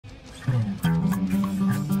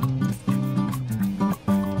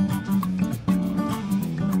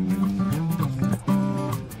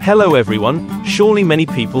Hello everyone, surely many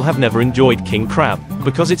people have never enjoyed king crab,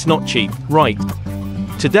 because it's not cheap, right?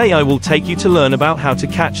 Today I will take you to learn about how to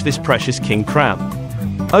catch this precious king crab.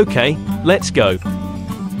 Okay, let's go.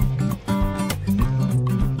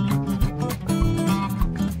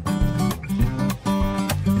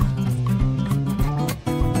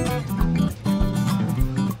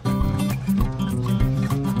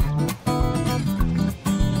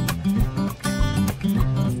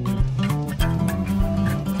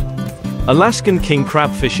 Alaskan king crab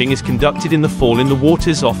fishing is conducted in the fall in the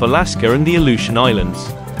waters off Alaska and the Aleutian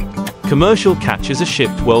Islands. Commercial catches are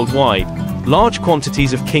shipped worldwide. Large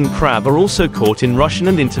quantities of king crab are also caught in Russian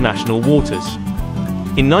and international waters.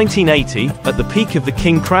 In 1980, at the peak of the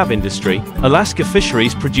king crab industry, Alaska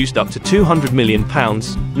fisheries produced up to 200 million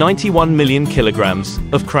pounds, 91 million kilograms,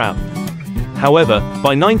 of crab. However,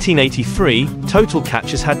 by 1983, total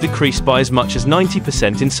catches had decreased by as much as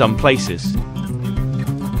 90% in some places.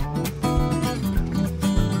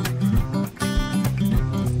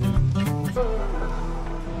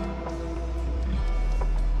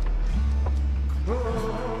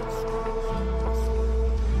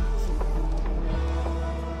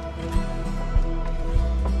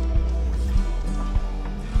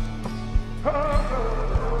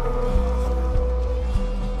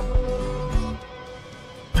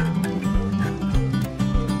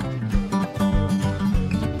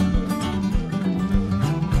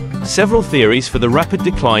 Several theories for the rapid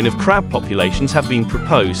decline of crab populations have been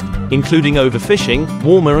proposed, including overfishing,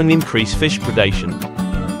 warmer and increased fish predation.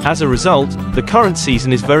 As a result, the current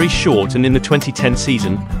season is very short, and in the 2010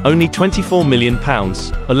 season, only 24 million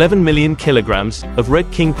pounds, 11 million kilograms, of red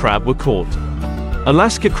king crab were caught.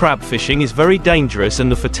 Alaska crab fishing is very dangerous and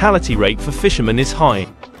the fatality rate for fishermen is high.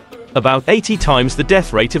 About 80 times the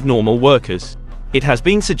death rate of normal workers. It has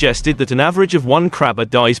been suggested that an average of 1 crabber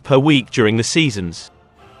dies per week during the seasons.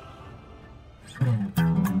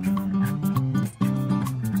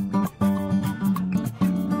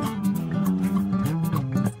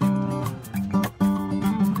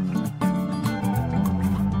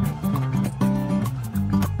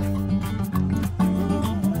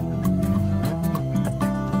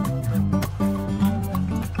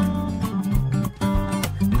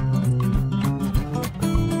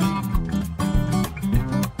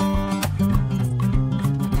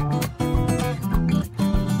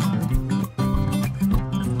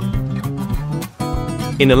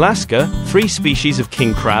 In Alaska, 3 species of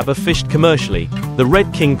king crab are fished commercially: the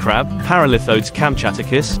red king crab, Paralithodes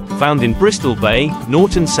kamchaticus, found in Bristol Bay,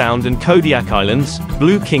 Norton Sound and Kodiak Islands;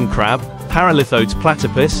 blue king crab, Paralithodes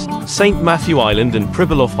platypus, St. Matthew Island and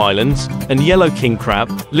Pribilof Islands; and yellow king crab,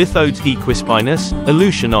 Lithodes equispinus,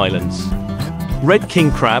 Aleutian Islands. Red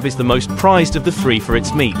king crab is the most prized of the 3 for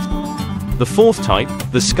its meat. The 4th type,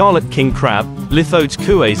 the scarlet king crab, Lithodes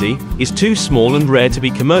kuwazi, is too small and rare to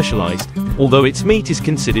be commercialized, although its meat is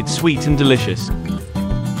considered sweet and delicious.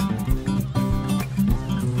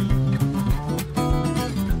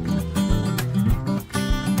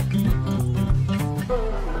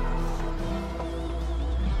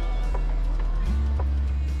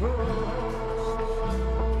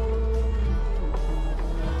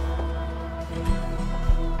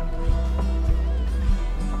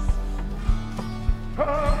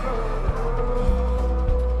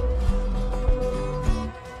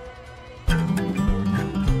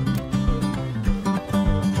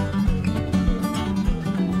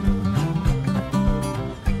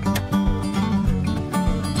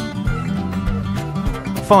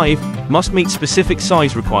 Must meet specific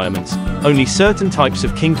size requirements. Only certain types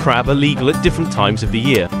of king crab are legal at different times of the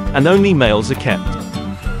year, and only males are kept.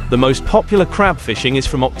 The most popular crab fishing is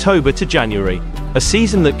from October to January, a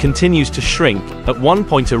season that continues to shrink. At one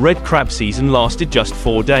point a red crab season lasted just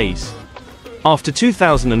 4 days. After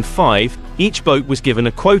 2005, each boat was given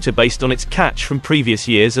a quota based on its catch from previous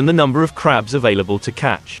years and the number of crabs available to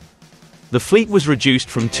catch. The fleet was reduced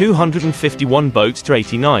from 251 boats to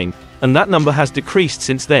 89, and that number has decreased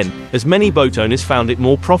since then, as many boat owners found it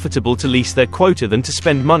more profitable to lease their quota than to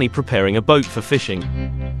spend money preparing a boat for fishing.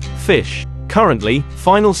 Fish. Currently,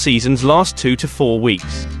 final seasons last 2 to 4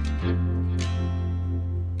 weeks.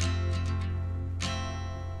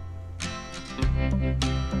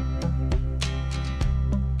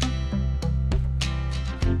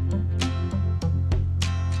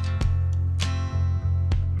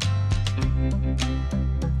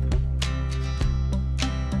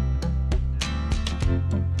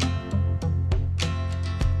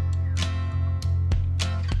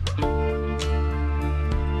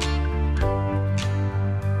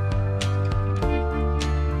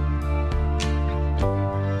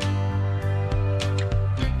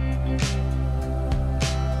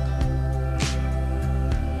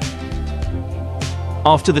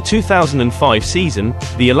 After the 2005 season,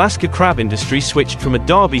 the Alaska crab industry switched from a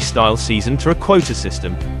derby-style season to a quota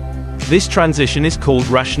system. This transition is called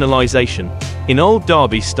rationalization. In old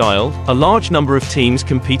derby style, a large number of teams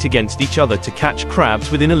compete against each other to catch crabs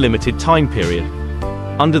within a limited time period.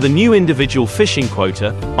 Under the new individual fishing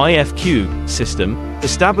quota (IFQ) system,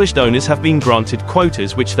 established owners have been granted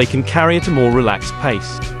quotas which they can carry at a more relaxed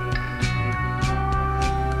pace.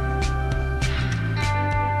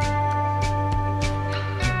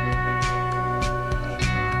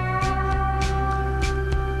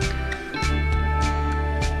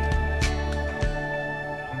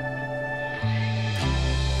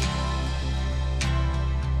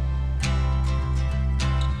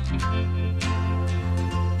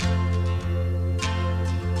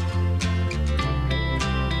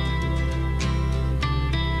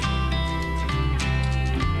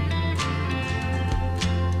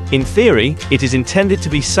 In theory, it is intended to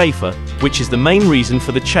be safer, which is the main reason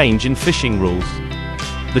for the change in fishing rules.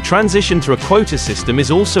 The transition to a quota system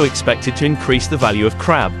is also expected to increase the value of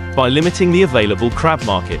crab, by limiting the available crab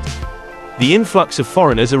market. The influx of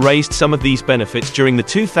foreigners erased some of these benefits during the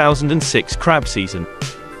 2006 crab season.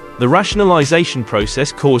 The rationalization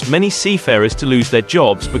process caused many seafarers to lose their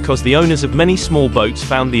jobs because the owners of many small boats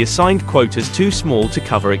found the assigned quotas too small to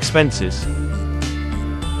cover expenses.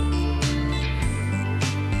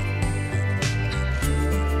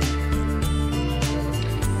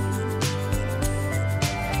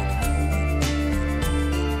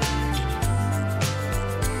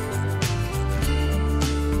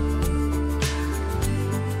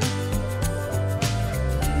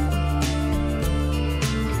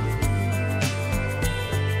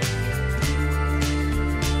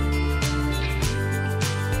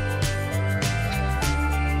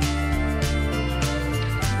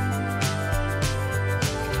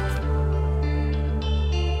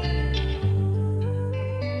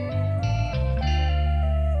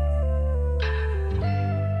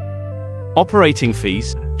 Operating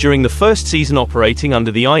fees. During the first season operating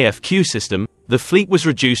under the IFQ system, the fleet was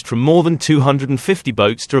reduced from more than 250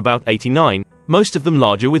 boats to about 89, most of them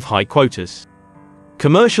larger with high quotas.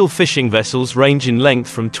 Commercial fishing vessels range in length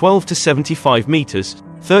from 12 to 75 meters,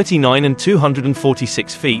 39 and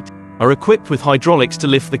 246 feet, are equipped with hydraulics to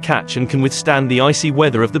lift the catch and can withstand the icy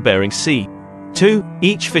weather of the Bering Sea. 2.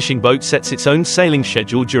 Each fishing boat sets its own sailing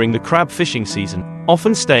schedule during the crab fishing season,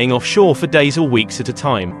 often staying offshore for days or weeks at a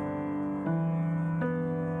time.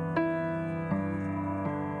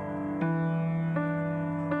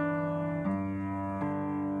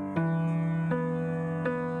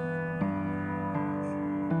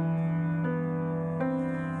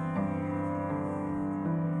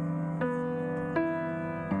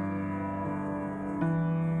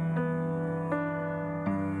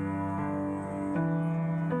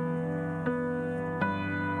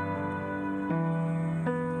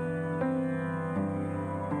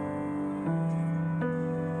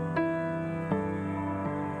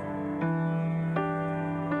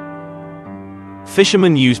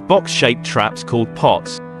 Fishermen use box-shaped traps called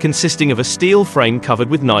pots, consisting of a steel frame covered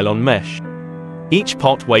with nylon mesh. Each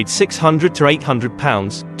pot weighed 600 to 800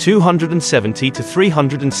 pounds, 270 to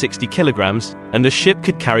 360 kilograms, and a ship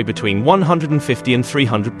could carry between 150 and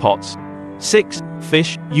 300 pots. 6.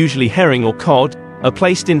 Fish, usually herring or cod, are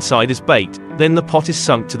placed inside as bait, then the pot is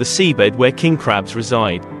sunk to the seabed where king crabs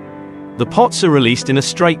reside. The pots are released in a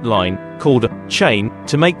straight line, called a chain,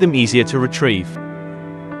 to make them easier to retrieve.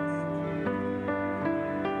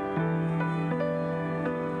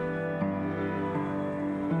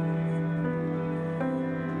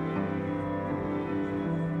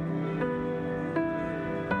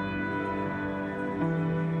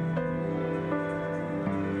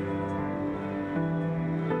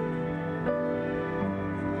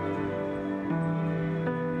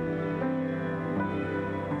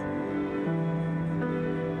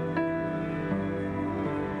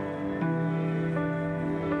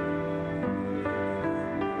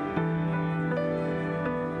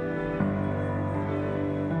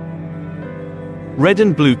 Red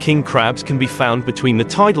and blue king crabs can be found between the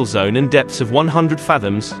tidal zone and depths of 100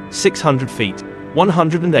 fathoms, 600 feet,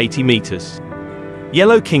 180 meters.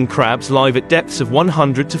 Yellow king crabs live at depths of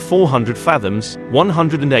 100 to 400 fathoms,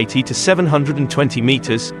 180 to 720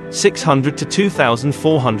 meters, 600 to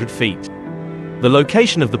 2,400 feet. The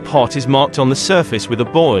location of the pot is marked on the surface with a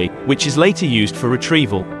buoy, which is later used for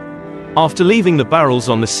retrieval. After leaving the barrels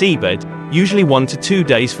on the seabed, usually 1 to 2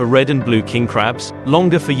 days for red and blue king crabs,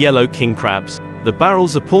 longer for yellow king crabs, the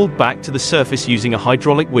barrels are pulled back to the surface using a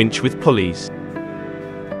hydraulic winch with pulleys.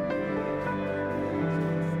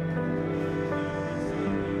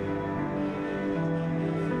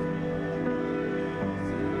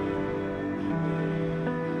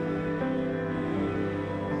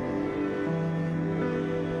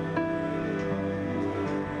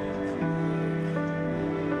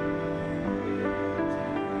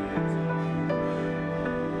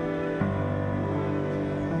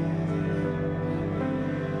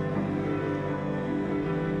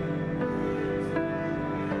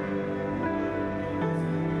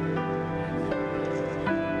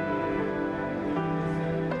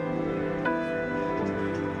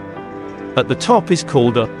 At the top is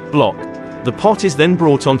called a block. The pot is then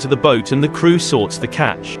brought onto the boat and the crew sorts the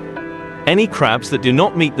catch. Any crabs that do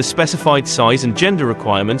not meet the specified size and gender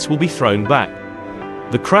requirements will be thrown back.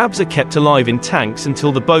 The crabs are kept alive in tanks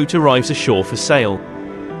until the boat arrives ashore for sale.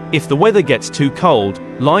 If the weather gets too cold,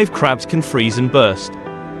 live crabs can freeze and burst.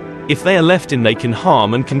 If they are left in, they can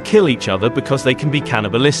harm and can kill each other because they can be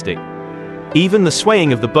cannibalistic. Even the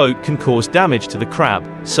swaying of the boat can cause damage to the crab,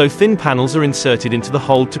 so thin panels are inserted into the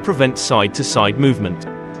hold to prevent side-to-side movement.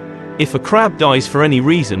 If a crab dies for any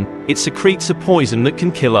reason, it secretes a poison that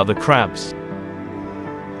can kill other crabs.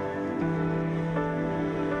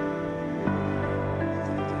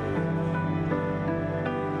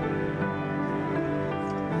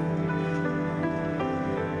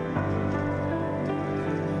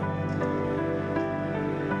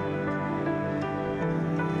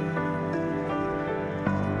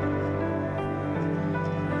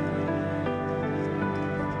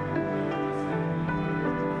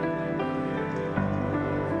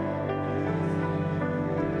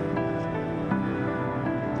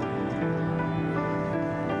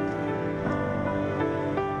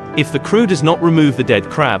 If the crew does not remove the dead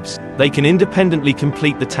crabs, they can independently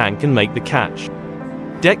complete the tank and make the catch.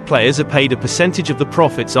 Deck players are paid a percentage of the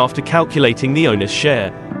profits after calculating the owner's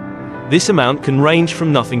share. This amount can range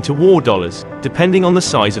from nothing to war dollars, depending on the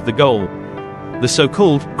size of the goal. The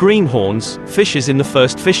so-called greenhorns, fishers in the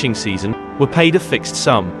first fishing season, were paid a fixed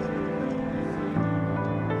sum.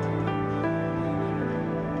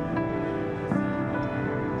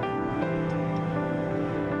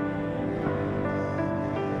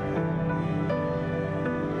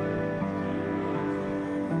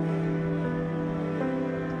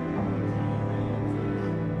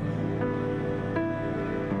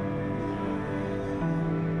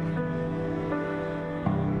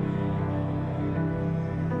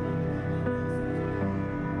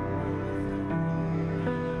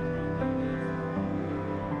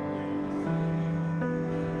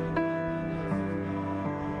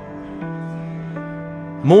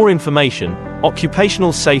 More information: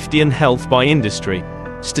 occupational safety and health by industry.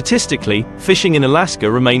 Statistically, fishing in Alaska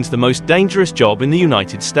remains the most dangerous job in the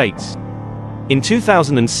United States. In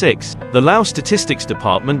 2006, the Lao Statistics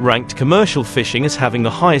Department ranked commercial fishing as having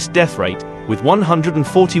the highest death rate, with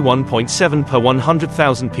 141.7 per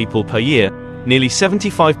 100,000 people per year, nearly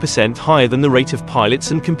 75% higher than the rate of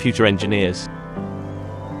pilots and computer engineers.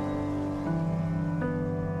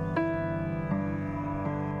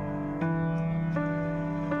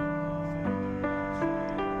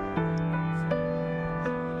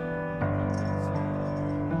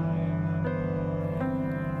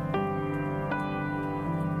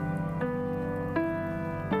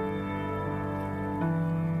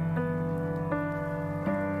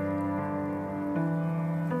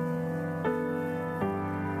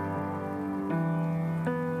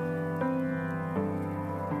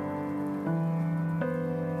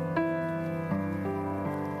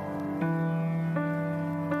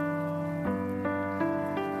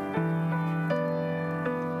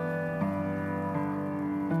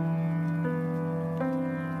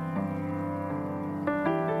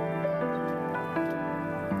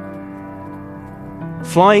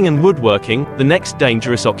 Flying and woodworking, the next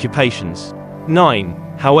dangerous occupations.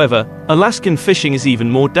 9. However, Alaskan fishing is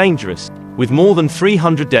even more dangerous, with more than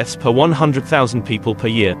 300 deaths per 100,000 people per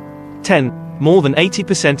year. 10. More than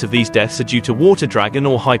 80% of these deaths are due to water dragon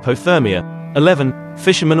or hypothermia. 11.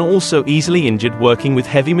 Fishermen are also easily injured working with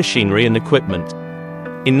heavy machinery and equipment.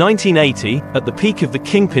 In 1980, at the peak of the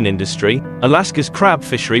kingpin industry, Alaska's crab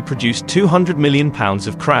fishery produced 200 million pounds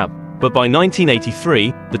of crab. But by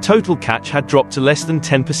 1983, the total catch had dropped to less than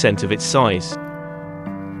 10% of its size.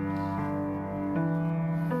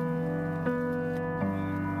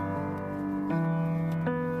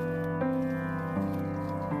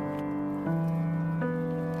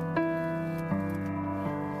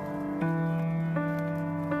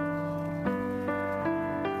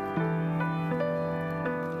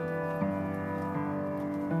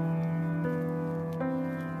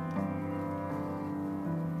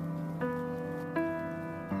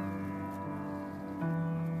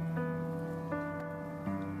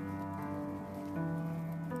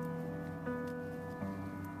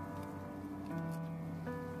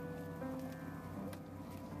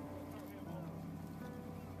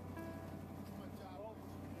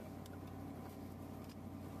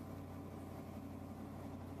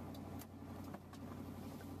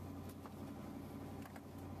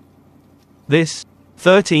 This.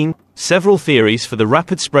 13. Several theories for the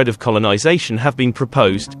rapid spread of colonization have been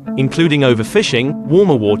proposed, including overfishing,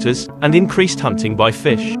 warmer waters, and increased hunting by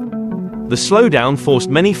fish. The slowdown forced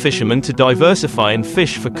many fishermen to diversify and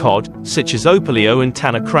fish for cod, such as opaleo and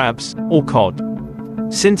tanner crabs, or cod.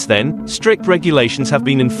 Since then, strict regulations have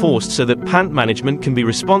been enforced so that pant management can be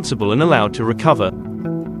responsible and allowed to recover.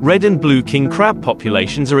 Red and blue king crab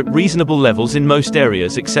populations are at reasonable levels in most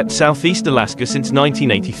areas except southeast Alaska since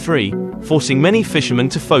 1983, forcing many fishermen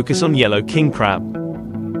to focus on yellow king crab.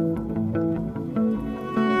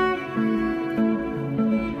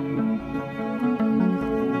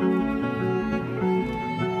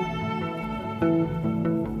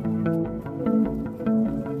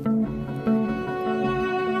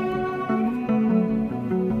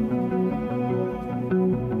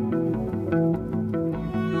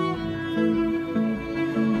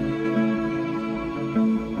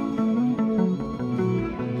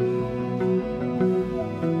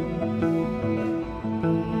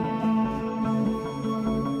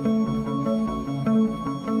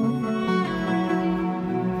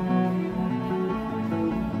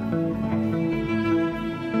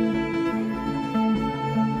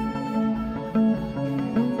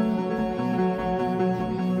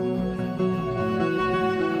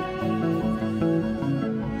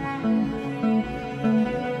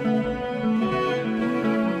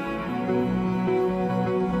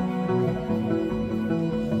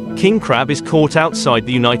 King crab is caught outside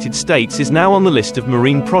the United States is now on the list of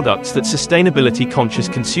marine products that sustainability-conscious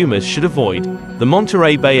consumers should avoid. The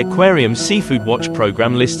Monterey Bay Aquarium Seafood Watch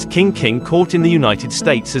program lists king caught in the United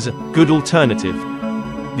States as a good alternative.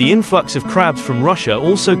 The influx of crabs from Russia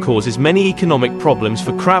also causes many economic problems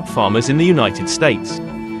for crab farmers in the United States.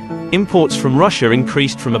 Imports from Russia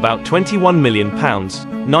increased from about 21 million pounds,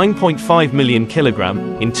 9.5 million kilogram,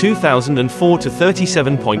 in 2004 to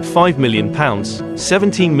 37.5 million pounds,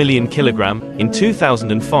 17 million kilogram, in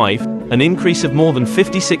 2005, an increase of more than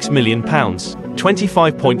 56 million pounds,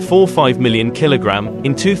 25.45 million kilogram,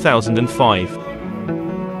 in 2005.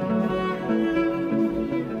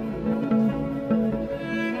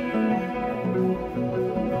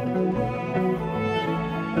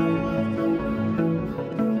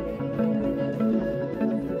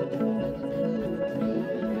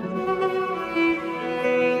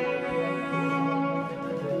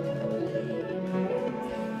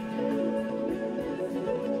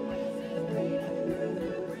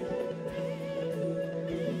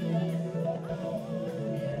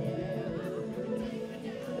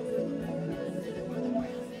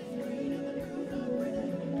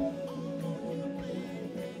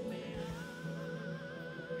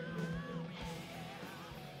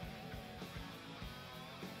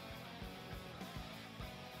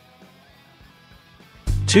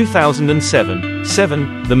 In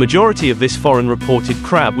 2007, the majority of this foreign reported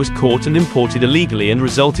crab was caught and imported illegally and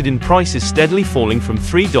resulted in prices steadily falling from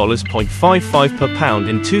 $3.55 per pound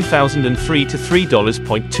in 2003 to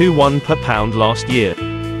 $3.21 per pound last year.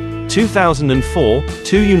 2004,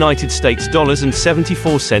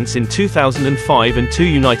 $2.74 in 2005 and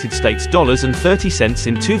 $2.30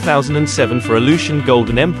 in 2007 for Aleutian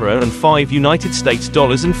Golden Emperor and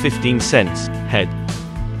 $5.15 head.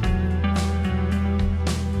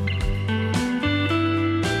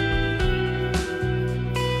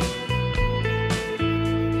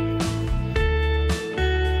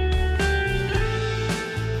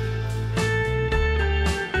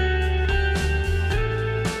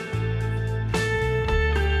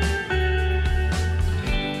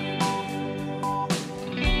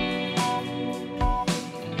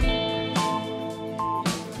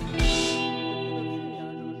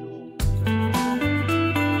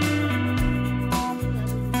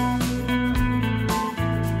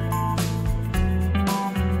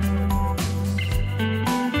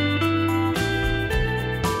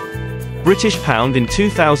 British pound in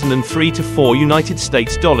 2003 to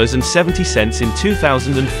 $4 and 70 cents in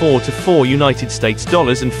 2004 to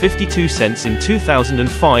 $4 and 52 cents in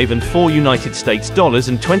 2005 and $4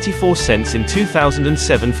 and 24 cents in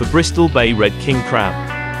 2007 for Bristol Bay Red King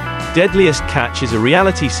crab. Deadliest Catch is a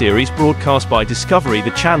reality series broadcast by Discovery.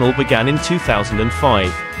 The channel began in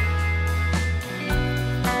 2005.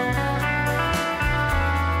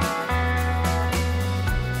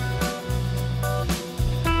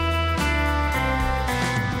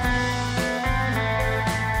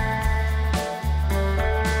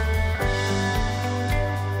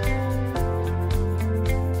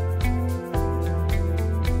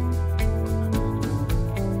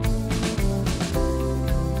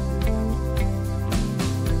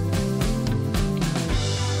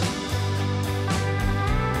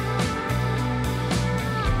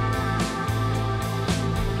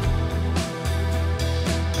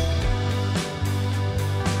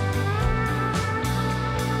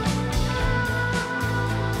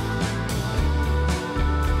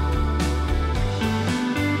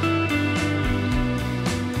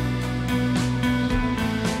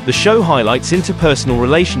 The show highlights interpersonal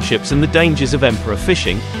relationships and the dangers of emperor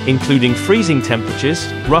fishing, including freezing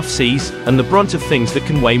temperatures, rough seas, and the brunt of things that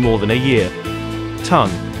can weigh more than a ton.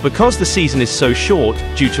 Because the season is so short,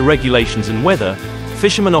 due to regulations and weather,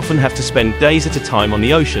 fishermen often have to spend days at a time on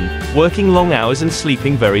the ocean, working long hours and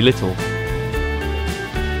sleeping very little.